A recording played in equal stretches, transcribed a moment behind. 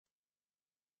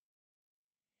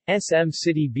SM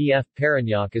City BF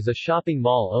Parañaque is a shopping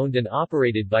mall owned and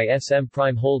operated by SM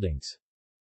Prime Holdings.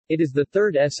 It is the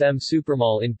third SM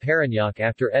supermall in Parañaque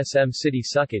after SM City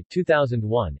Sucat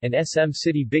 2001 and SM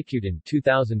City Bicutan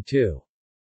 2002.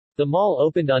 The mall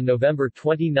opened on November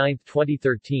 29,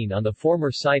 2013 on the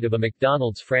former site of a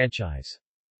McDonald's franchise.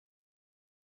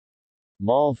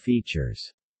 Mall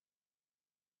features.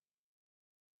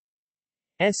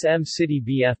 SM City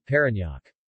BF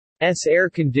Parañaque's air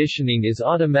conditioning is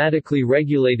automatically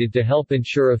regulated to help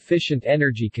ensure efficient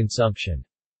energy consumption.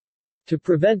 To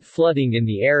prevent flooding in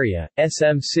the area,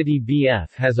 SM City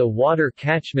BF has a water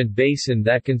catchment basin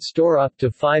that can store up to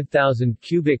 5,000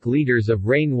 cubic liters of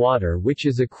rainwater, which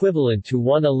is equivalent to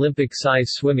one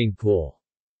Olympic-size swimming pool.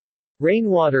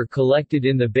 Rainwater collected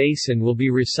in the basin will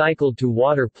be recycled to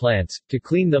water plants, to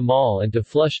clean the mall and to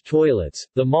flush toilets.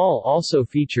 The mall also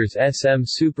features SM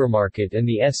Supermarket and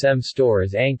the SM Store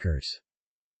as anchors.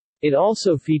 It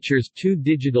also features 2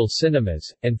 digital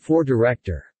cinemas, and 4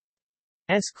 Director's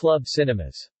Club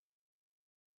cinemas.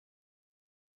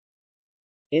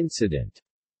 Incident.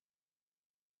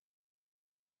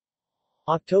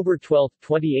 October 12,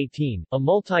 2018, a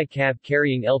multi-cab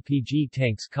carrying LPG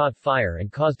tanks caught fire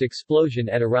and caused explosion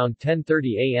at around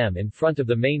 10:30 a.m. in front of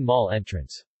the main mall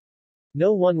entrance.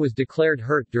 No one was declared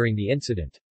hurt during the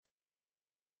incident.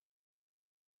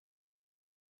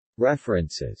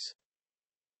 References.